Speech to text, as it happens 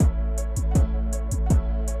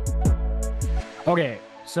Okay,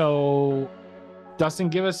 so Dustin,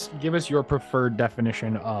 give us your preferred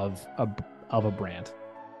definition of a brand.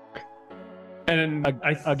 And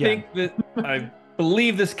I Again, think that I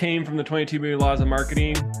believe this came from the 22 Million Laws of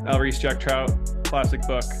Marketing, Al Ries, Jack Trout, classic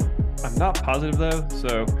book. I'm not positive though,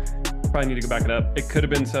 so probably need to go back it up. It could have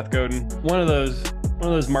been Seth Godin. One of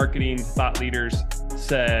those marketing thought leaders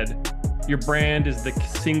said, "Your brand is the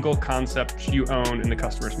single concept you own in the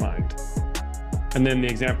customer's mind." And then the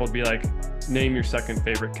example would be like, name your second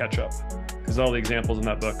favorite ketchup, because all the examples in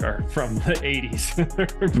that book are from the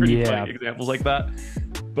 80s. Pretty funny examples like that.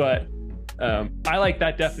 But I like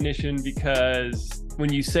that definition because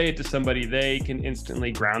when you say it to somebody, they can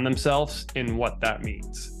instantly ground themselves in what that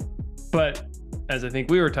means. But as I think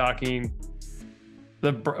we were talking,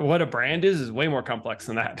 what a brand is way more complex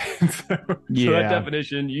than that. So that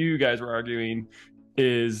definition you guys were arguing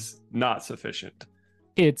is not sufficient.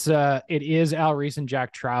 it is Al Ries and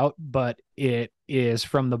Jack Trout, but it is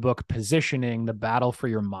from the book Positioning: The Battle for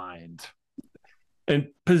Your Mind. And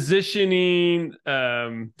positioning,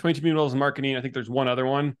 22 Million Laws of Marketing, I think there's one other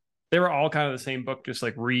one. They were all kind of the same book, just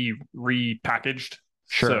like repackaged.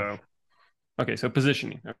 Sure. So, okay, so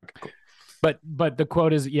positioning. Okay, cool. But the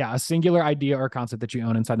quote is, yeah, a singular idea or concept that you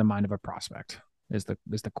own inside the mind of a prospect is the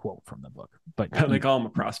quote from the book. But they call him a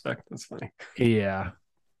prospect. That's funny. Yeah.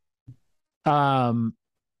 And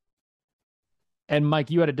Mike,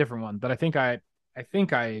 you had a different one that I think I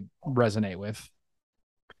resonate with.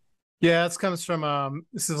 Yeah, this comes from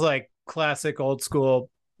this is like classic old school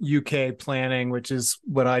UK planning, which is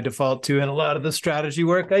what I default to in a lot of the strategy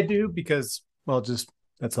work I do because, well, just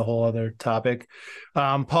that's a whole other topic.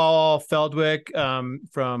 Paul Feldwick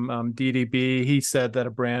from DDB, he said that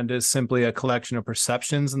a brand is simply a collection of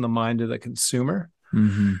perceptions in the mind of the consumer.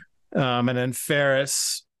 Mm-hmm. And then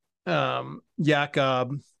Ferris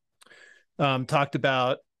Jakob talked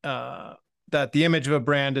about that the image of a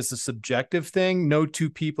brand is a subjective thing. No two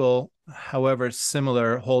people, however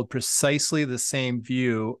similar, hold precisely the same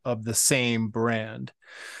view of the same brand.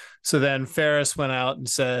 So then Ferris went out and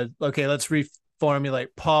said, okay, let's reformulate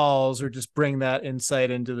Paul's, or just bring that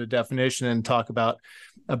insight into the definition and talk about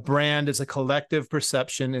a brand as a collective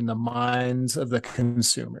perception in the minds of the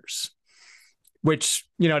consumers. Which,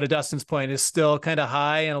 to Dustin's point, is still kind of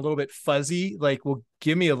high and a little bit fuzzy. Like, well,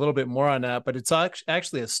 give me a little bit more on that. But it's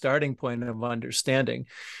actually a starting point of understanding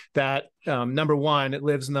that, number one, it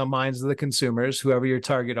lives in the minds of the consumers, whoever your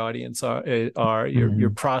target audience are your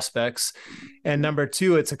prospects. And number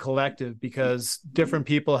two, it's a collective because different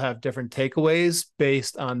people have different takeaways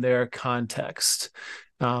based on their context,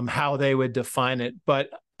 how they would define it. But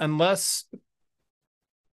unless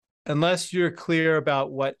you're clear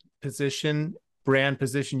about what brand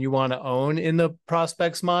position you want to own in the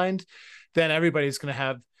prospect's mind, then everybody's going to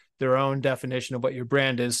have their own definition of what your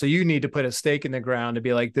brand is. So you need to put a stake in the ground to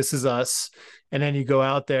be like, this is us. And then you go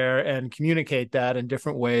out there and communicate that in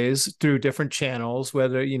different ways through different channels,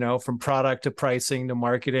 whether, from product to pricing to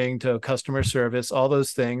marketing to customer service, all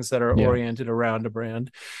those things that are oriented around a brand.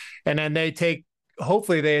 And then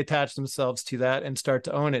hopefully they attach themselves to that and start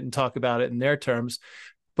to own it and talk about it in their terms.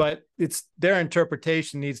 But their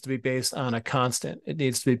interpretation needs to be based on a constant. It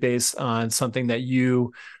needs to be based on something that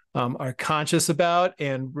you are conscious about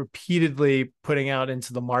and repeatedly putting out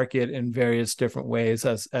into the market in various different ways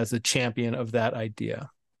as a champion of that idea.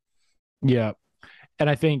 Yeah. And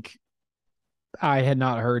I think I had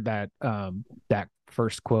not heard that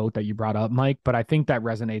first quote that you brought up, Mike, but I think that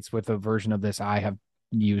resonates with a version of this I have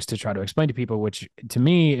used to try to explain to people, which to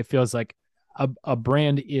me, it feels like a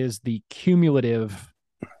brand is the cumulative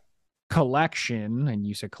collection, and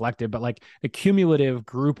you said collective, but like the cumulative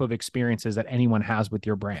group of experiences that anyone has with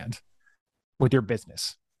your brand, with your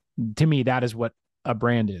business. To me, that is what a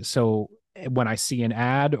brand is. So when I see an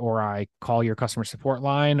ad, or I call your customer support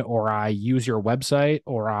line, or I use your website,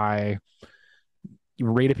 or I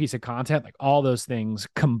rate a piece of content, like all those things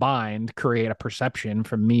combined create a perception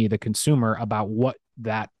from me, the consumer, about what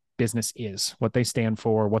that business is, what they stand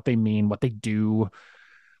for, what they mean, what they do,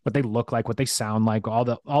 what they look like, what they sound like.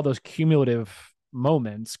 All those cumulative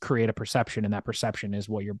moments create a perception, and that perception is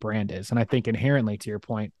what your brand is. And I think inherently, to your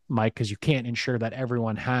point, Mike, because you can't ensure that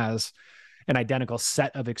everyone has an identical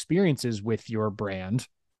set of experiences with your brand,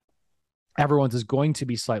 everyone's is going to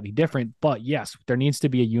be slightly different. But yes, there needs to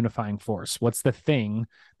be a unifying force. What's the thing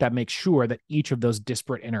that makes sure that each of those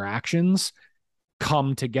disparate interactions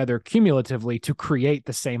come together cumulatively to create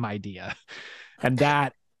the same idea? And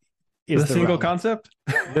that is the single concept.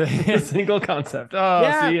 The single concept. Oh,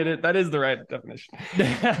 yeah. See, that is the right definition.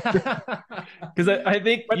 Because I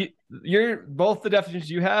think both the definitions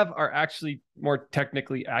you have are actually more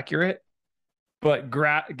technically accurate. but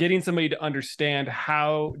getting somebody to understand,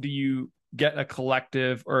 how do you get a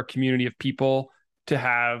collective or a community of people to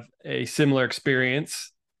have a similar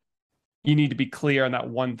experience? You need to be clear on that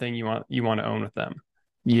one thing you want to own with them.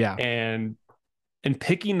 Yeah. And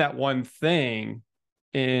picking that one thing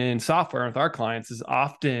in software with our clients is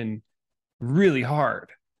often really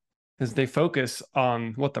hard because they focus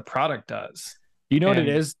on what the product does. You know what it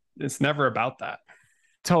is? It's never about that.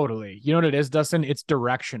 Totally. You know what it is, Dustin? It's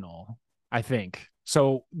directional, I think.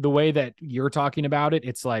 So the way that you're talking about it,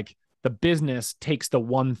 it's like the business takes the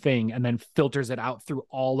one thing and then filters it out through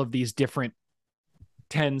all of these different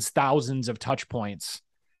tens, thousands of touch points.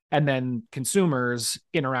 And then consumers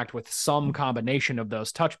interact with some combination of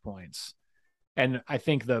those touch points. And I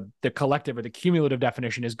think the collective or the cumulative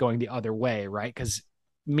definition is going the other way, right? Because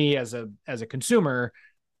me as a consumer,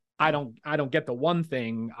 I don't get the one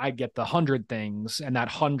thing, I get the 100 things, and that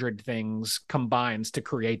 100 things combines to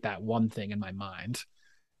create that one thing in my mind.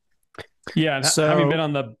 Yeah, and so, having been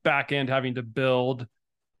on the back end, having to build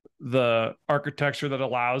the architecture that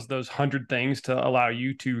allows those 100 things to allow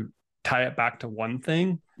you to tie it back to one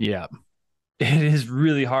thing. Yeah, it is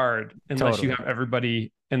really hard unless you have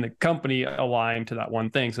everybody in the company aligned to that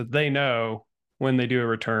one thing, so they know when they do a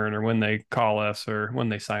return or when they call us or when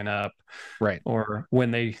they sign up, right, or when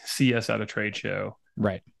they see us at a trade show,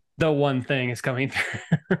 right, the one thing is coming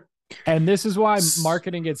through. And this is why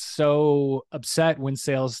marketing gets so upset when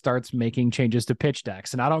sales starts making changes to pitch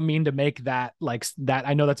decks. And I don't mean to make that like that.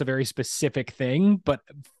 I know that's a very specific thing, but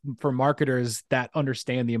for marketers that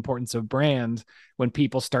understand the importance of brand, when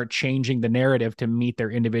people start changing the narrative to meet their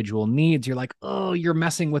individual needs, you're like, oh, you're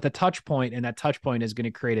messing with a touch point, and that touch point is going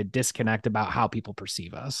to create a disconnect about how people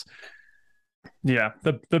perceive us. Yeah.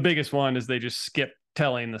 The biggest one is they just skip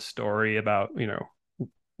telling the story about,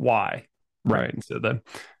 why. Right. And so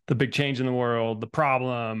the big change in the world, the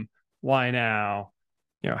problem, why now,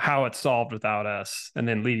 how it's solved without us, and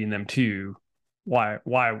then leading them to why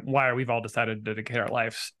we've all decided to dedicate our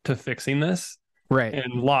lives to fixing this. Right.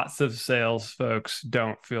 And lots of sales folks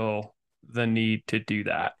don't feel the need to do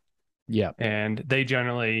that. Yeah. And they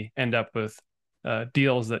generally end up with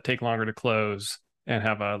deals that take longer to close and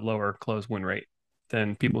have a lower close win rate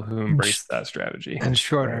than people who embrace that strategy. And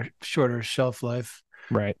shorter shelf life.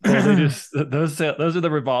 Right. Well, those are the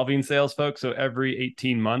revolving sales folks. So every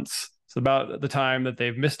 18 months, it's about the time that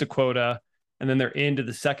they've missed a quota, and then they're into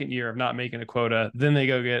the second year of not making a quota, then they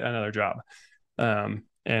go get another job.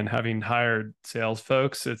 And having hired sales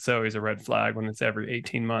folks, it's always a red flag when it's every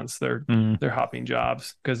 18 months. They're hopping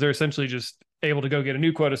jobs because they're essentially just able to go get a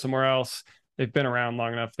new quota somewhere else. They've been around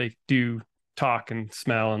long enough. They do talk and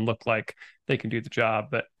smell and look like they can do the job,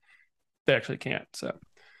 but they actually can't. So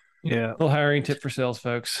yeah, little hiring tip for sales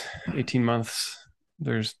folks: 18 months.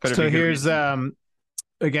 There's better. So here's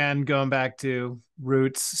again going back to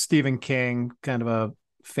roots. Stephen King, kind of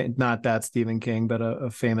not that Stephen King, but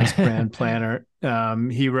a famous brand planner.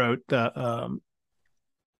 He wrote the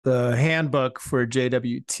handbook for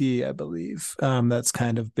JWT, I believe. That's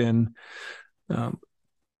kind of been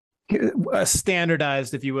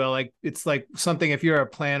standardized, if you will. Like it's like something, if you're a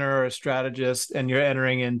planner or a strategist and you're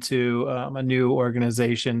entering into a new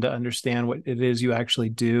organization to understand what it is you actually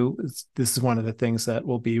do, this is one of the things that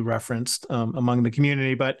will be referenced among the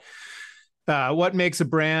community. But what makes a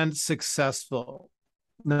brand successful?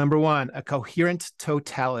 Number one, a coherent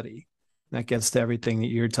totality. That gets to everything that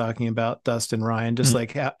you're talking about, Dustin, Ryan. Just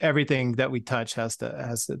like everything that we touch has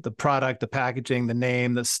the product, the packaging, the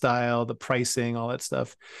name, the style, the pricing, all that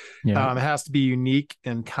stuff. Yeah. It has to be unique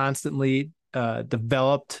and constantly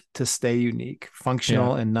developed to stay unique.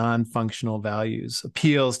 Functional and non-functional values,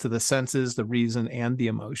 appeals to the senses, the reason, and the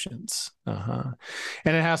emotions. And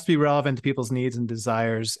it has to be relevant to people's needs and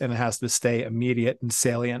desires, and it has to stay immediate and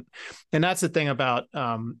salient. And that's the thing about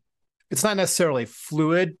it's not necessarily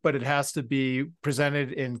fluid, but it has to be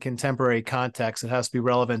presented in contemporary context. It has to be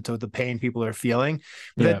relevant to the pain people are feeling.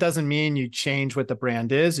 But that doesn't mean you change what the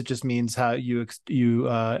brand is. It just means how you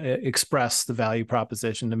express the value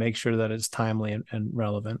proposition to make sure that it's timely and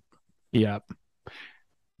relevant. Yeah.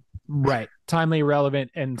 Right. Timely,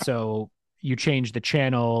 relevant. And so you change the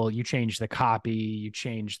channel, you change the copy, you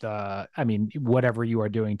change whatever you are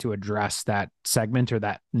doing to address that segment or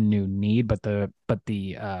that new need, but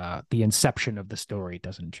the inception of the story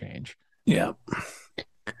doesn't change. Yeah.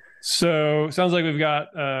 So sounds like we've got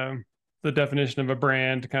the definition of a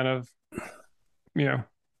brand kind of,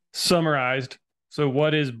 summarized. So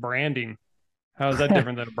what is branding? How is that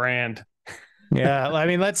different than a brand? Yeah. I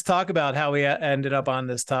mean, let's talk about how we ended up on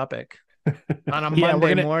this topic. on a Yeah,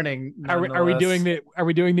 Monday morning. Are we doing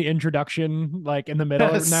the introduction like in the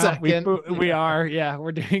middle now? Second. We are. Yeah,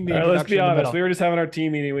 we're doing the All right, let's introduction be in the honest. middle. We were just having our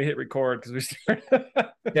team meeting. We hit record because we started.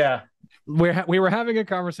 Yeah. We were having a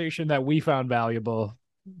conversation that we found valuable.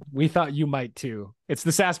 We thought you might too. It's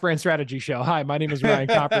the SaaS Brand Strategy Show. Hi, my name is Ryan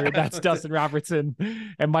Copper. That's Dustin Robertson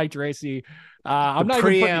and Mike Tracy. I'm not even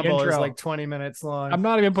putting the intro. Is like 20 minutes long. I'm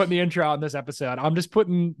not even putting the intro on this episode. I'm just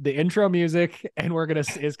putting the intro music, and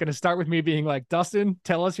it's gonna start with me being like, Dustin,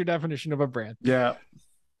 tell us your definition of a brand. Yeah.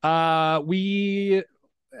 We,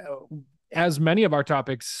 as many of our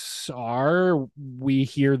topics are, we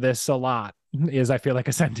hear this a lot. Is I feel like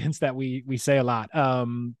a sentence that we say a lot.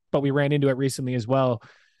 But we ran into it recently as well.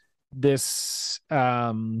 This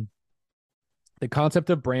the concept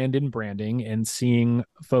of brand and branding, and seeing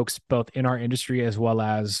folks both in our industry as well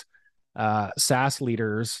as SaaS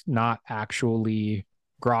leaders not actually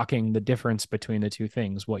grokking the difference between the two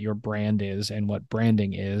things, what your brand is and what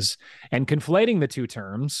branding is, and conflating the two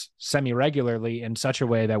terms semi-regularly in such a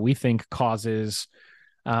way that we think causes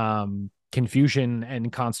confusion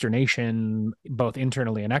and consternation, both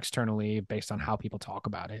internally and externally, based on how people talk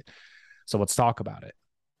about it. So let's talk about it,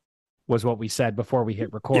 was what we said before we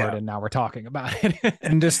hit record, and now we're talking about it.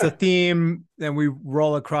 And just the theme, and we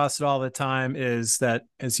roll across it all the time, is that,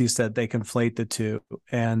 as you said, they conflate the two.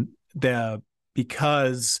 And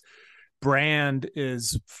because brand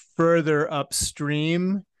is further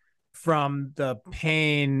upstream from the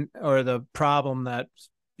pain or the problem that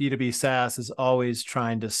B2B SaaS is always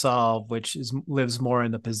trying to solve, which lives more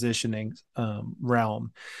in the positioning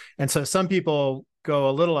realm. And so some people go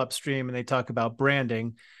a little upstream and they talk about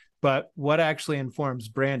branding, but what actually informs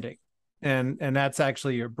branding? And that's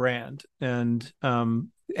actually your brand. And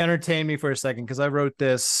entertain me for a second, because I wrote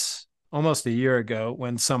this almost a year ago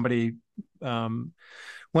when somebody, one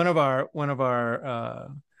of our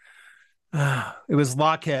it was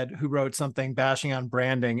Lockhead who wrote something bashing on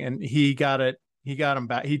branding, and he got him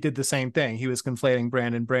back. He did the same thing. He was conflating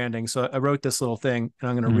brand and branding. So I wrote this little thing, and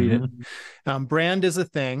I'm going to read it. Brand is a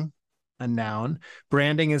thing, a noun.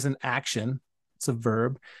 Branding is an action. It's a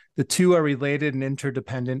verb. The two are related and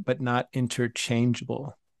interdependent, but not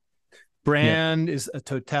interchangeable. Brand is a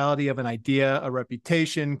totality of an idea, a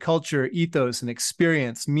reputation, culture, ethos, and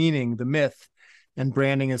experience, meaning, the myth. And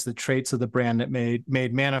branding is the traits of the brand that made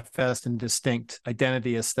manifest and distinct: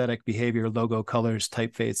 identity, aesthetic, behavior, logo, colors,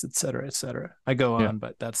 typeface, et cetera, et cetera. I go on,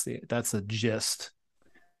 but that's the gist.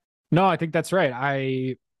 No, I think that's right.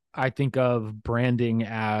 I think of branding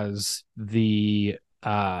as the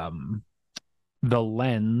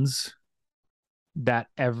lens that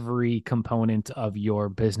every component of your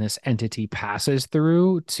business entity passes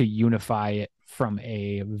through to unify it from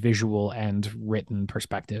a visual and written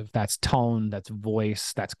perspective. That's tone, that's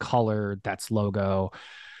voice, that's color, that's logo.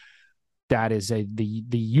 That is the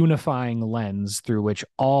unifying lens through which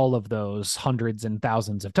all of those hundreds and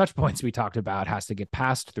thousands of touch points we talked about has to get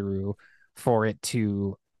passed through for it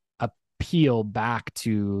to appeal back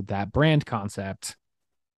to that brand concept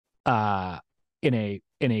in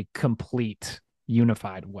a complete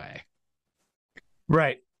unified way.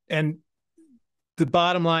 Right. And the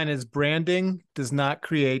bottom line is, branding does not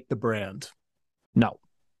create the brand. No.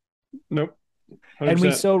 Nope. 100%. And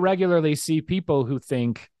we so regularly see people who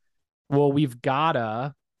think, well, we've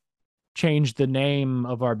gotta change the name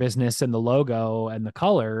of our business and the logo and the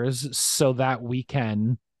colors so that we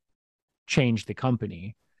can change the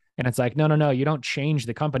company. And it's like, no, you don't change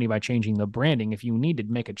the company by changing the branding. If you need to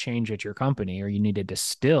make a change at your company, or you need to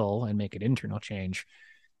distill and make an internal change,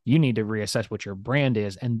 you need to reassess what your brand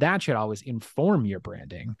is. And that should always inform your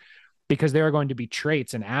branding, because there are going to be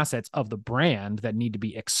traits and assets of the brand that need to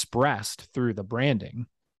be expressed through the branding.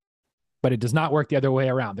 But it does not work the other way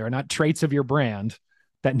around. There are not traits of your brand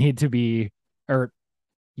that need to be, or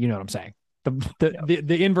you know what I'm saying?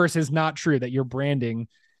 The inverse is not true, that your branding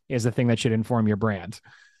is the thing that should inform your brand.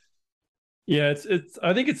 Yeah,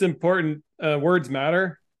 I think it's important. Words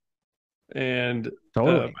matter. And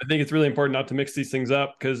totally. I think it's really important not to mix these things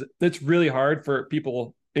up, because it's really hard for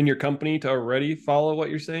people in your company to already follow what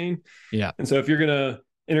you're saying. Yeah. And so if you're going to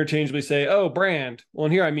interchangeably say, oh, brand, well,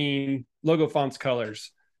 and here I mean logo, fonts,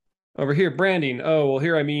 colors. Over here, branding. Oh, well,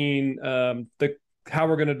 here I mean how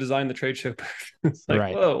we're going to design the trade show. It's like,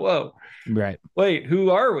 right. Whoa. Right. Wait,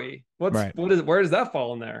 who are we? Where does that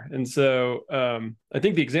fall in there? And so I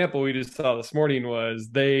think the example we just saw this morning was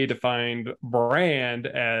they defined brand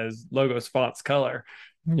as logos, fonts, color.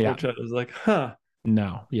 Yeah. Which I was like,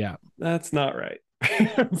 no, yeah, that's not right.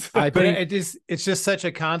 But it's just such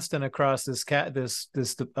a constant across this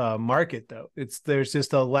market, though. There's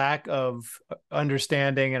just a lack of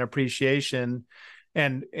understanding and appreciation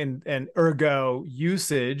and ergo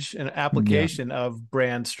usage and application of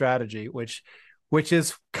brand strategy, which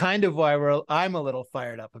is kind of why I'm a little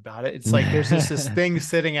fired up about it. It's like there's just this thing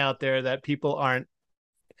sitting out there that people aren't.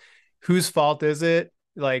 Whose fault is it?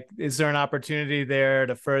 Like, is there an opportunity there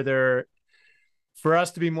to further, for us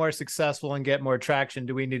to be more successful and get more traction?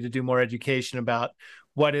 Do we need to do more education about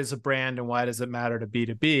what is a brand and why does it matter to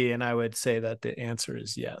B2B? And I would say that the answer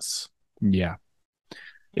is yes. Yeah.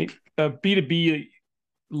 B2B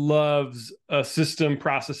loves system,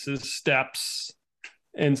 processes, steps.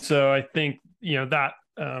 And so I think, that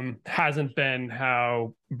hasn't been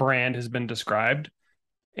how brand has been described.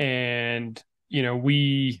 And,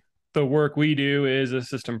 the work we do is a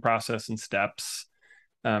system, process, and steps.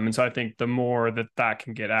 And so I think the more that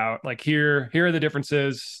can get out, like here are the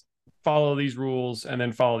differences, follow these rules, and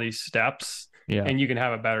then follow these steps. Yeah. And you can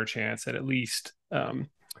have a better chance at least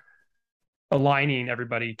aligning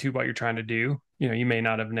everybody to what you're trying to do. You may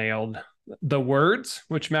not have nailed the words,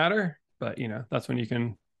 which matter, but that's when you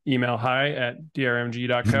can email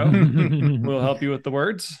hi@drmg.co. We'll help you with the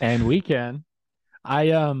words. And we can.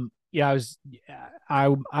 I'm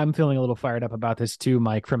feeling a little fired up about this too,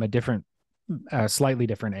 Mike, from a different, slightly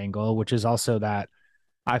different angle, which is also that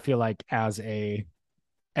I feel like as a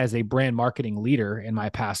brand marketing leader in my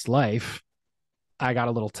past life, I got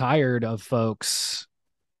a little tired of folks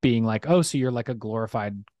being like, oh, so you're like a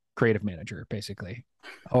glorified creative manager, basically,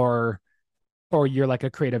 or you're like a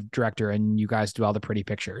creative director and you guys do all the pretty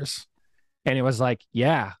pictures. And it was like,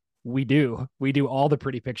 yeah, we do all the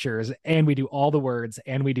pretty pictures, and we do all the words,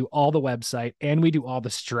 and we do all the website, and we do all the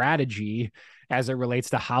strategy as it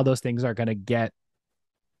relates to how those things are going to get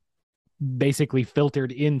basically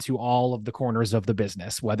filtered into all of the corners of the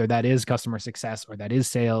business, whether that is customer success or that is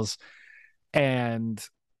sales. And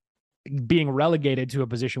being relegated to a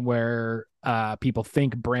position where people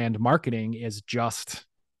think brand marketing is just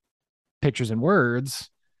pictures and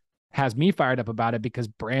words has me fired up about it, because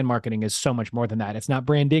brand marketing is so much more than that. It's not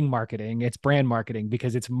branding marketing, it's brand marketing,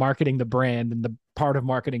 because it's marketing the brand, and the part of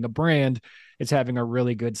marketing a brand is having a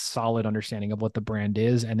really good, solid understanding of what the brand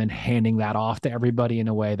is, and then handing that off to everybody in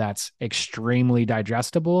a way that's extremely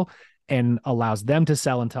digestible and allows them to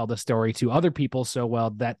sell and tell the story to other people so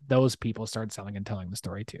well that those people start selling and telling the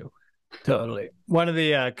story too. Totally. One of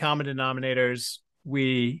the common denominators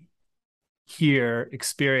we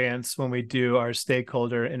experience when we do our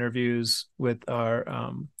stakeholder interviews with our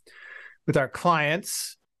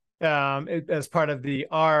clients, as part of the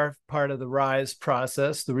RISE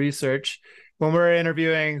process, the research, when we're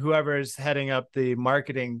interviewing whoever is heading up the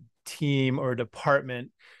marketing team or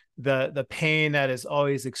department, the pain that is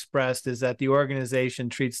always expressed is that the organization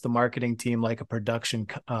treats the marketing team like a production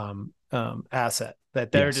asset,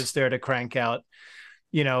 that they're just there to crank out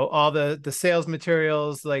all the sales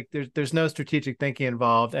materials. Like there's no strategic thinking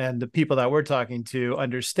involved, and the people that we're talking to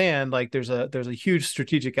understand like there's a huge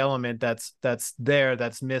strategic element that's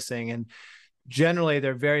missing. And generally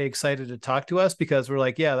they're very excited to talk to us because we're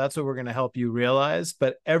like, yeah, that's what we're going to help you realize.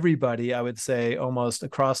 But everybody, I would say almost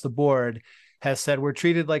across the board, has said we're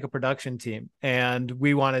treated like a production team, and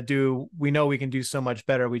we know we can do so much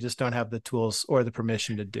better. We just don't have the tools or the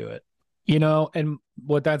permission to do it. And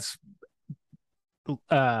what that's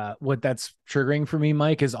triggering for me,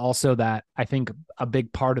 Mike, is also that I think a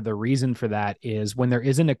big part of the reason for that is when there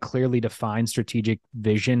isn't a clearly defined strategic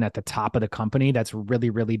vision at the top of the company that's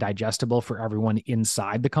really, really digestible for everyone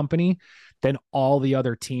inside the company, then all the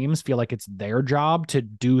other teams feel like it's their job to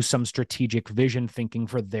do some strategic vision thinking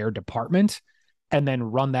for their department, and then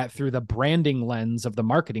run that through the branding lens of the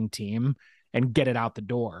marketing team and get it out the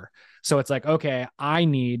door. So it's like, okay, I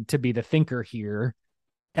need to be the thinker here,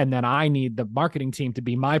 and then I need the marketing team to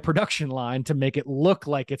be my production line to make it look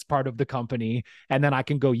like it's part of the company. And then I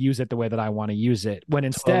can go use it the way that I want to use it. When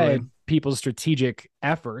instead, people's strategic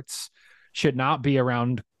efforts should not be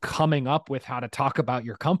around coming up with how to talk about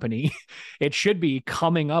your company. It should be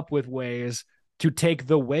coming up with ways to take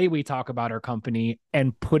the way we talk about our company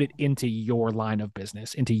and put it into your line of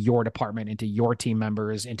business, into your department, into your team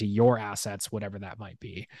members, into your assets, whatever that might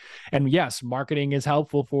be. And yes, marketing is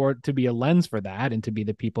helpful to be a lens for that, and to be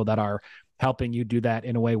the people that are helping you do that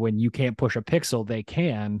in a way when you can't push a pixel, they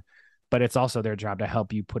can, but it's also their job to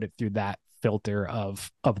help you put it through that filter of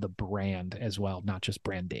the brand as well, not just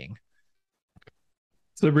branding.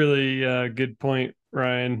 It's a really good point,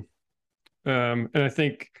 Ryan. And I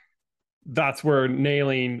think that's where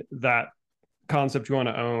nailing that concept you want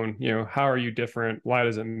to own, how are you different? Why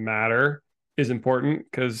does it matter? Is important,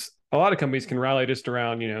 because a lot of companies can rally just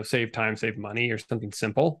around, save time, save money, or something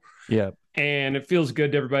simple. Yeah. And it feels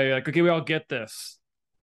good to everybody, like, okay, we all get this.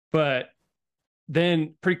 But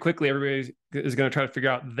then pretty quickly, everybody is going to try to figure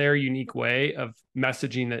out their unique way of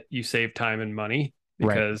messaging that you save time and money,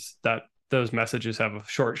 because those messages have a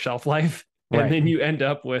short shelf life. And then you end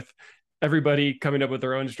up with everybody coming up with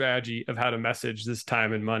their own strategy of how to message this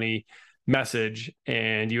time and money message.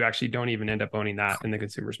 And you actually don't even end up owning that in the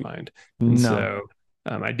consumer's mind. And so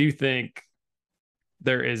I do think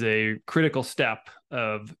there is a critical step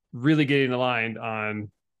of really getting aligned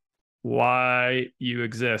on why you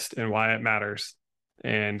exist and why it matters,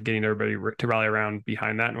 and getting everybody to rally around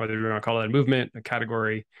behind that. And whether you want to call it a movement, a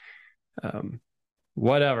category,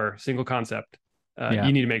 whatever, single concept,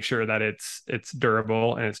 you need to make sure that it's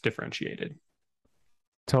durable and it's differentiated.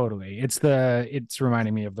 Totally. It's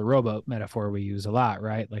reminding me of the rowboat metaphor we use a lot,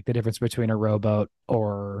 right? Like the difference between a rowboat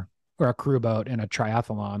or a crew boat and a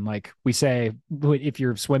triathlon. Like we say, if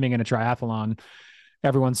you're swimming in a triathlon,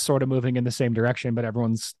 everyone's sort of moving in the same direction, but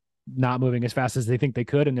everyone's not moving as fast as they think they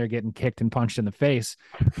could, and they're getting kicked and punched in the face.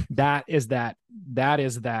 That is that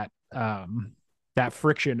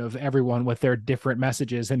friction of everyone with their different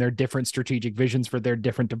messages and their different strategic visions for their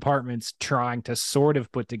different departments, trying to sort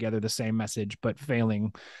of put together the same message, but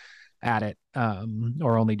failing at it,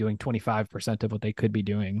 or only doing 25% of what they could be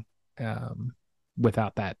doing,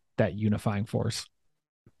 without that unifying force.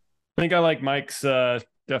 I think I like Mike's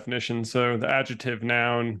definition. So the adjective,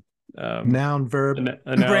 noun, noun, verb,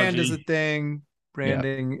 brand is a thing,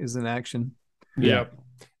 branding is an action. Yep.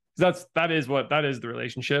 That is the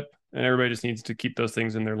relationship, and everybody just needs to keep those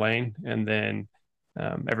things in their lane, and then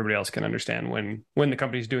everybody else can understand when the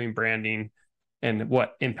company's doing branding and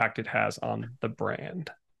what impact it has on the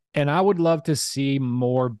brand. And I would love to see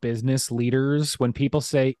more business leaders, when people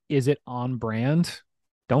say, is it on brand?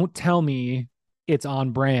 Don't tell me it's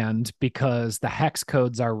on brand because the hex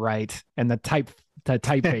codes are right and the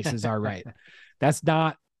typefaces are right. That's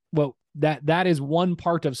not what that is one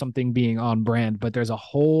part of something being on brand, but there's a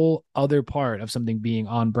whole other part of something being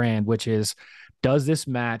on brand, which is, does this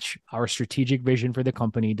match our strategic vision for the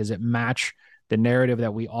company? Does it match the narrative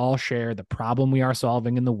that we all share, the problem we are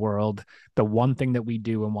solving in the world, the one thing that we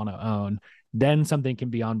do and want to own? Then something can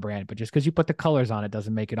be on brand. But just because you put the colors on it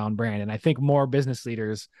doesn't make it on brand. And I think more business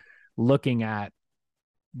leaders looking at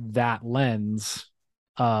that lens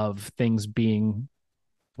of things being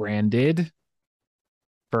branded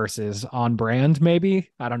versus on brand, maybe.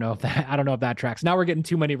 I don't know if that tracks. Now we're getting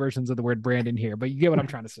too many versions of the word brand in here, but you get what I'm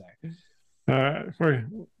trying to say. All right.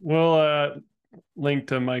 We'll link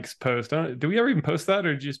to Mike's post. Do we ever even post that,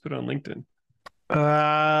 or did you just put it on LinkedIn?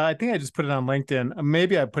 I think I just put it on LinkedIn.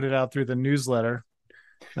 Maybe I put it out through the newsletter,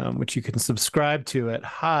 which you can subscribe to at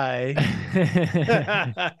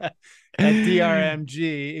at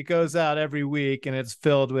DRMG. It goes out every week, and it's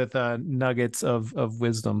filled with nuggets of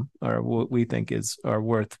wisdom, or what we think are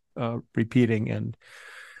worth repeating and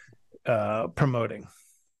promoting.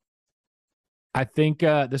 I think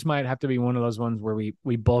this might have to be one of those ones where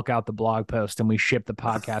we bulk out the blog post and we ship the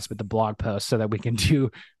podcast with the blog post, so that we can do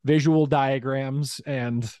visual diagrams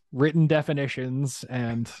and written definitions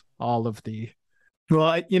and all of the. Well,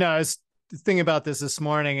 I was thinking about this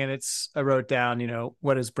morning, and I wrote down,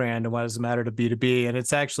 what is brand and why does it matter to B2B? And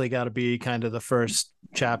it's actually got to be kind of the first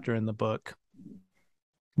chapter in the book.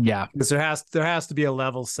 Yeah. Because there has to be a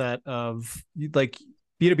level set of, like,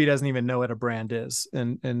 B2B doesn't even know what a brand is.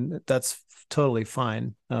 And that's totally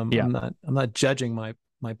fine. I'm not judging my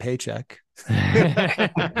paycheck,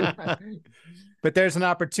 but there's an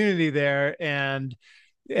opportunity there. And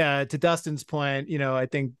to Dustin's point, I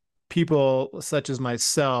think people such as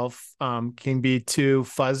myself can be too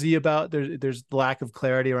fuzzy about there's lack of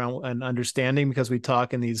clarity around and understanding, because we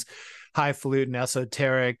talk in these highfalutin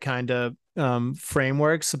esoteric kind of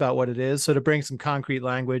frameworks about what it is. So to bring some concrete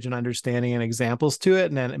language and understanding and examples to it,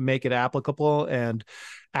 and then make it applicable and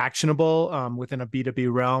actionable within a B2B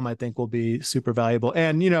realm, I think will be super valuable.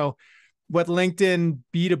 And what LinkedIn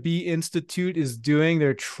B2B Institute is doing,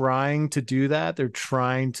 they're trying to do that. They're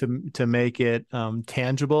trying to make it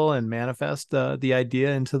tangible and manifest the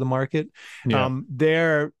idea into the market. Yeah.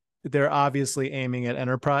 They're obviously aiming at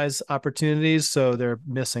enterprise opportunities, so they're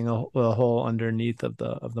missing a hole underneath of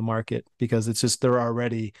the market, because it's just they're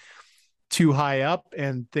already too high up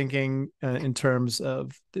and thinking in terms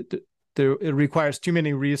of it requires too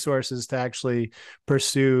many resources to actually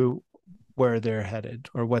pursue where they're headed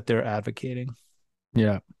or what they're advocating.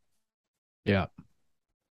 Yeah. That's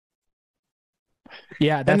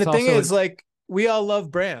and the thing is, like, we all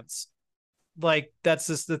love brands. Like, that's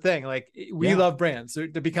just the thing. Like, we love brands. They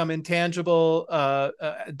become intangible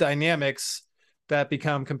dynamics that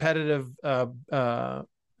become competitive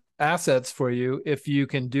assets for you if you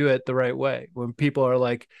can do it the right way. When people are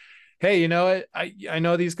like, hey, you know what? I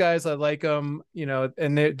know these guys. I like them. You know,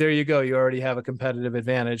 and there you go. You already have a competitive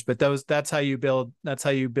advantage. But that's how you build. That's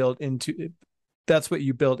what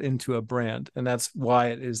you build into a brand, and that's why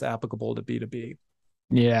it is applicable to B2B.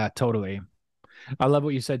 Yeah, totally. I love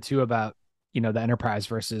what you said too about, the enterprise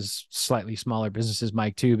versus slightly smaller businesses,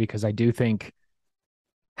 Mike, too, because I do think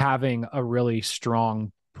having a really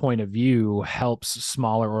strong point of view helps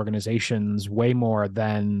smaller organizations way more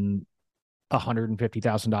than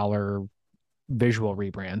 $150,000 visual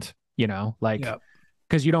rebrand,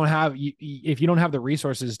 because you don't have, if you don't have the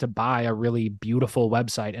resources to buy a really beautiful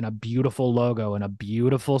website and a beautiful logo and a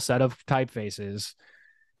beautiful set of typefaces,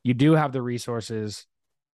 you do have the resources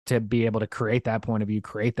to be able to create that point of view,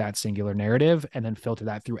 create that singular narrative, and then filter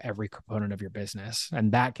that through every component of your business.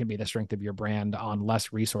 And that can be the strength of your brand on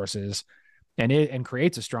less resources, and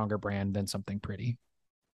creates a stronger brand than something pretty.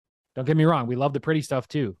 Don't get me wrong. We love the pretty stuff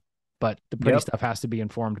too, but the pretty stuff has to be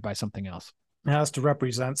informed by something else. It has to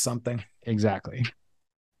represent something. Exactly.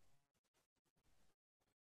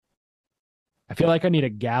 I feel like I need a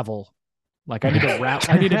gavel. Like I need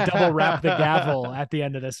to double wrap the gavel at the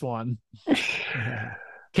end of this one.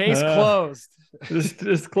 Case closed.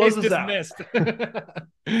 Just close this out.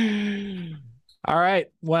 All right.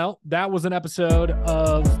 Well, that was an episode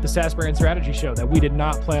of the SaaS Brand Strategy Show that we did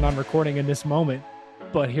not plan on recording in this moment,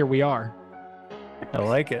 but here we are. I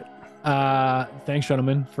like it. Thanks,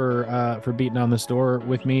 gentlemen, for beating on this door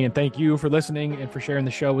with me, and thank you for listening and for sharing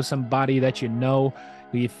the show with somebody that you know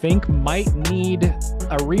who you think might need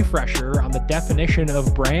a refresher on the definition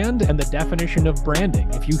of brand and the definition of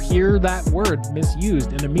branding. If you hear that word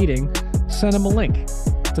misused in a meeting, send them a link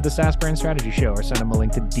to the SaaS Brand Strategy Show, or send them a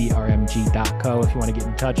link to drmg.co if you want to get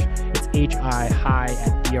in touch. It's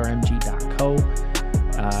hi@drmg.co.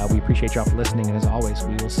 We appreciate y'all for listening, and as always,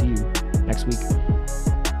 we will see you next week.